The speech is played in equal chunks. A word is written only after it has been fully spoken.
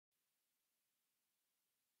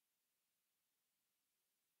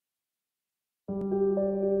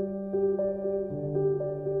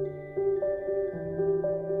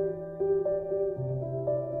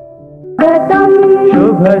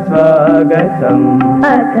शुभ स्वागतम्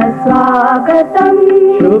अथ स्वागतम्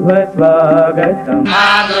शुभ स्वागतम्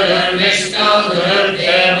गुरुर्विष्णु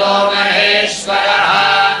गुरुर्देवो महेश्वरः.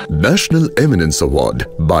 National Eminence Award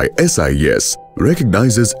by SIES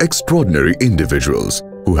recognizes extraordinary individuals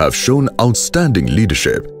who have shown outstanding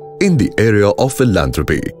leadership in the area of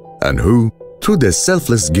philanthropy and who, through their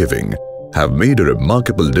selfless giving, have made a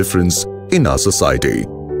remarkable difference in our society.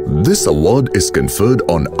 This award is conferred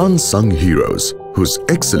on unsung heroes whose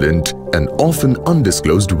excellent and often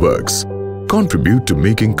undisclosed works contribute to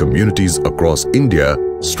making communities across India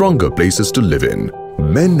stronger places to live in.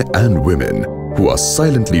 Men and women who are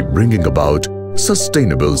silently bringing about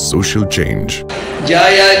sustainable social change.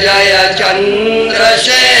 Jaya Jaya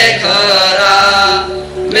Chandrasekhara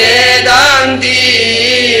Vedanti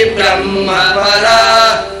Brahmavara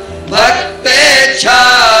Bhaktecha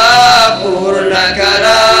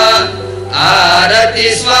Purnakara Arati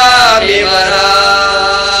Swamivara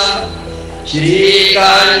Shri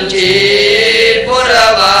Kanchi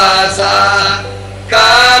Puravasa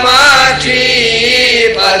Kamakshi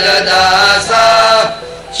Padadasa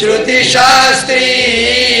Shruti Shastri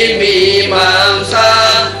Mimamsa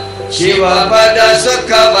Shivapada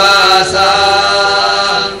Sukhavasa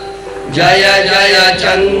Jaya Jaya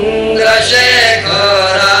Chandrasekhara.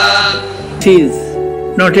 It is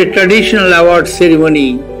not a traditional award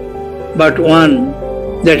ceremony, but one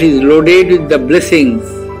that is loaded with the blessings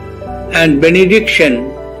and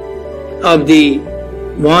benediction of the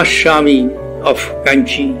Mahashami of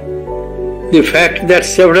Kanchi. The fact that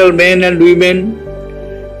several men and women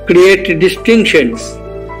create distinctions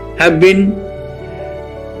have been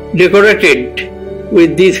decorated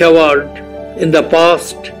with this award in the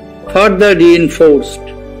past further reinforced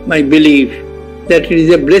my belief that it is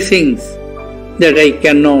a blessing that I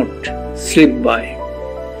cannot slip by.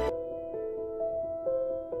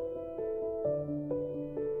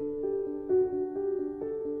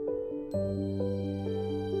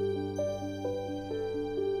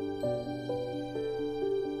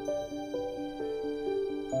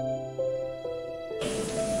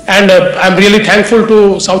 And I'm really thankful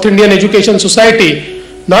to South Indian Education Society,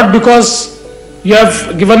 not because you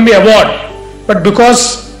have given me award, but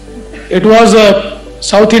because it was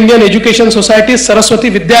South Indian Education Society Saraswati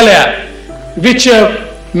Vidyalaya which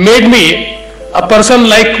made me a person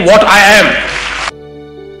like what I am.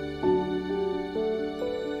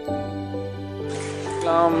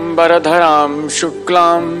 Varadharam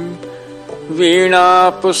Shuklam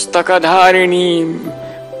Veena Pustakadharinim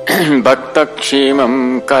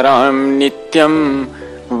Bhaktakshemam Karam Nityam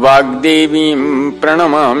Vagdevim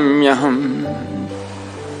Pranamamyaham.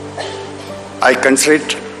 I consider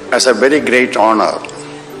it as a very great honor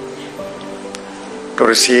to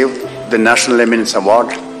receive the National Eminence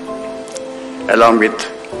Award along with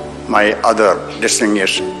my other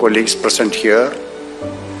distinguished colleagues present here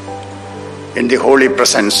in the holy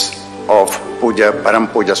presence of Puja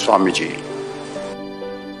Param Puja Swamiji.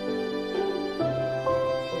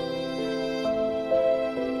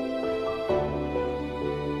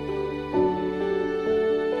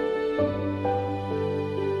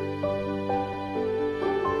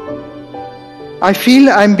 I feel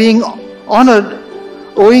I'm being honored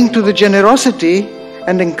owing to the generosity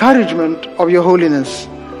and encouragement of Your Holiness.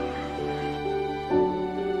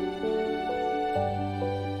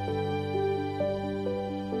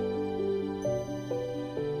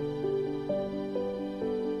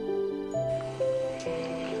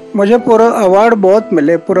 मुझे award बहुत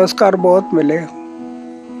मिले, पुरस्कार बहुत मिले।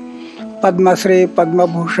 Padmashri, Padma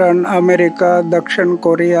Bhushan, America, दक्षिण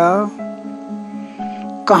Korea,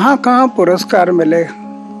 कहाँ पुरस्कार मिले।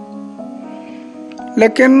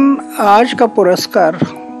 लेकिन आज का पुरस्कार,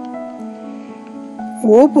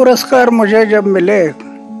 वो पुरस्कार मुझे जब मिले,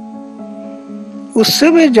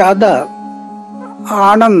 उससे भी ज्यादा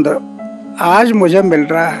आनंद आज मुझे मिल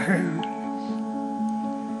रहा है।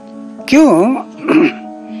 क्यों?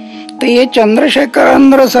 तो ये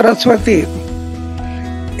चंद्रशेखरेंद्र सरस्वती,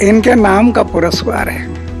 इनके नाम का पुरस्कार है।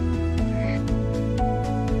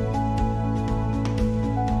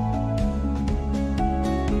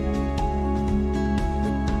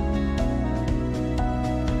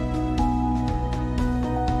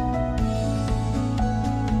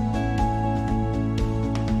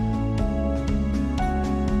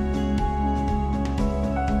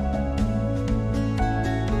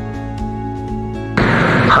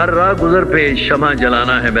 हर राह गुजर पे शमा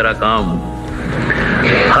जलाना है मेरा काम,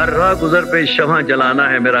 हर राह गुजर पे शमा जलाना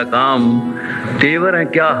है मेरा काम, तेवर है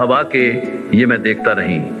क्या हवा के ये मैं देखता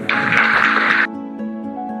नहीं।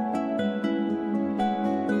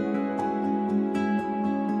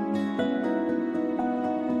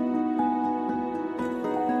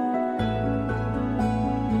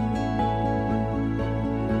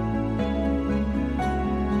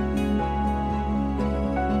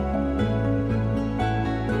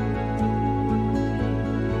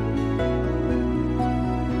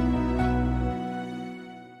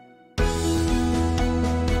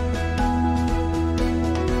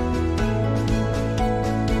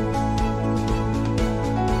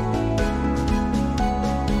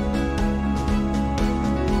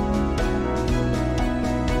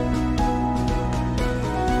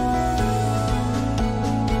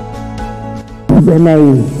 when I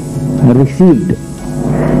received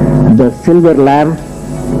the silver lamp,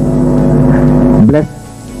 blessed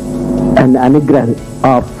and anugrah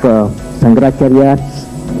of Shankaracharya,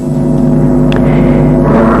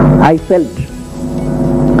 I felt,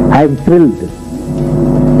 I am thrilled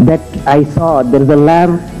that I saw there is a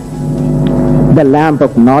lamp, the lamp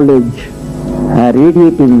of knowledge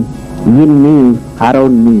radiating in me,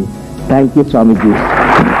 around me. Thank you, Swamiji.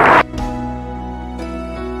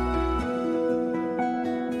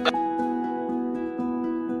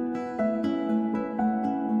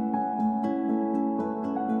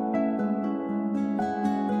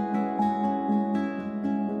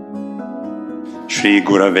 Shri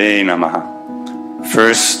Gurave Namaha.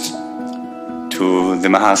 First, to the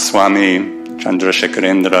Mahaswami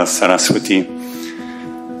Chandrasekharendra Saraswati.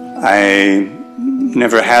 I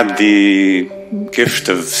never had the gift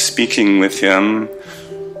of speaking with him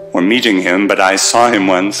or meeting him, but I saw him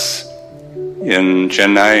once in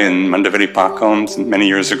Chennai in Mandaveri Pakam many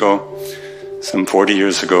years ago, some 40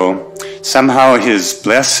 years ago. Somehow his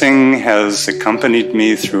blessing has accompanied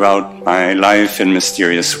me throughout my life in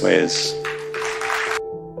mysterious ways.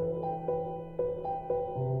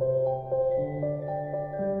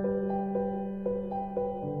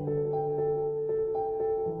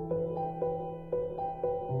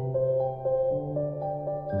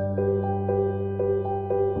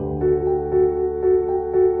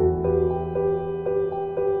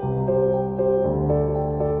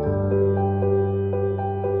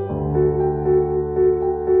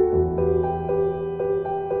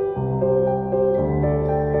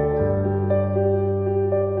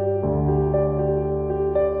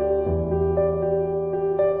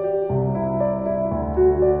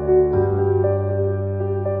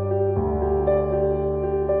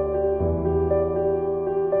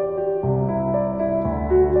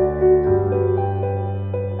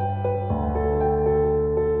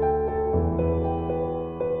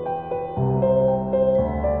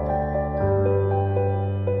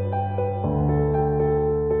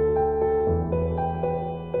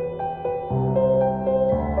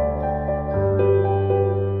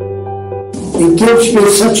 It gives me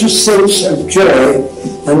such a sense of joy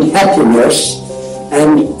and happiness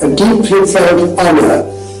and a deeply felt honor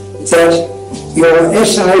that your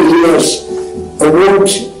SIES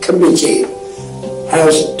Awards Committee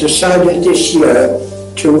has decided this year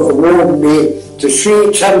to award me the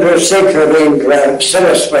Sri Chandrasekharendra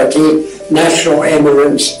Saraswati National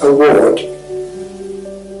Eminence Award.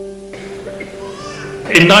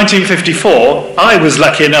 In 1954, I was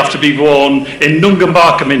lucky enough to be born in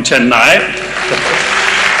Nungambakkam in Chennai.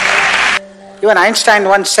 Even Einstein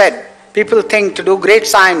once said, people think to do great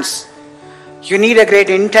science, you need a great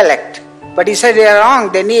intellect. But he said they are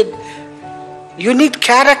wrong, you need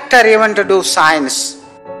character even to do science.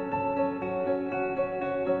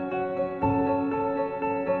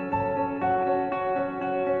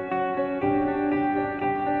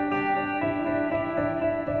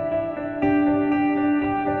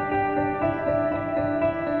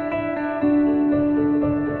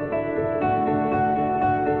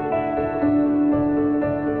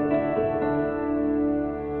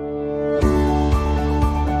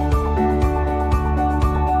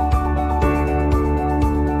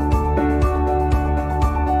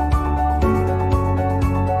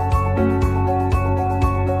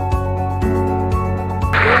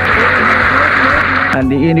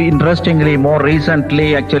 And interestingly, more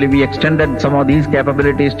recently, actually, we extended some of these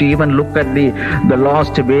capabilities to even look at the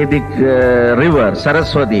lost Vedic river,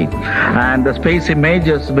 Saraswati. And the space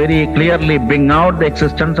images very clearly bring out the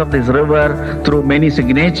existence of this river through many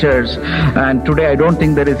signatures. And today, I don't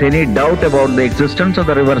think there is any doubt about the existence of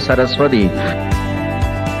the river Saraswati.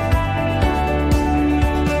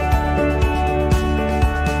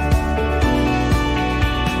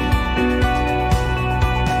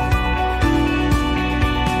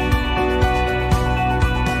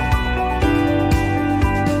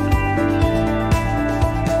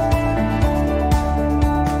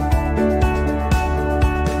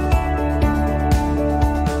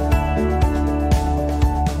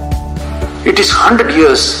 It is 100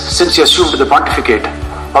 years since he assumed the pontificate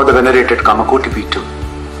of the venerated Kamakoti Peetham.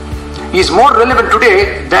 He is more relevant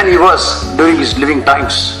today than he was during his living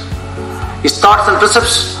times. His thoughts and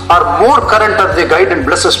precepts are more current as they guide and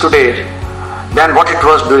bless us today than what it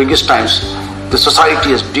was during his times. The society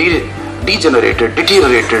has deteriorated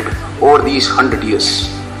over these 100 years,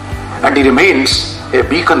 and he remains a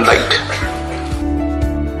beacon light.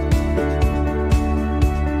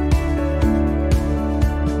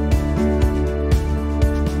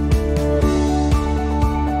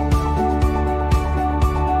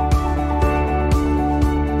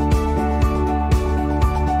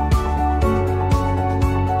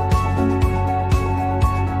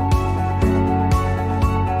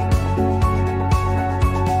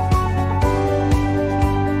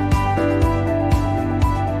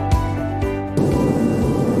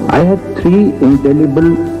 I had three indelible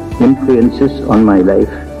influences on my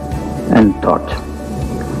life and thought: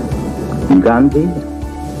 Gandhi,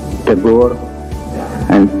 Tagore,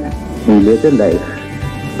 and in later life,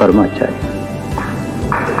 Paramacharya.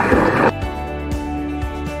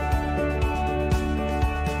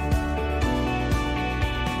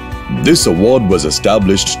 This award was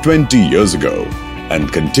established 20 years ago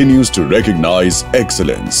and continues to recognize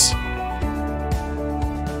excellence.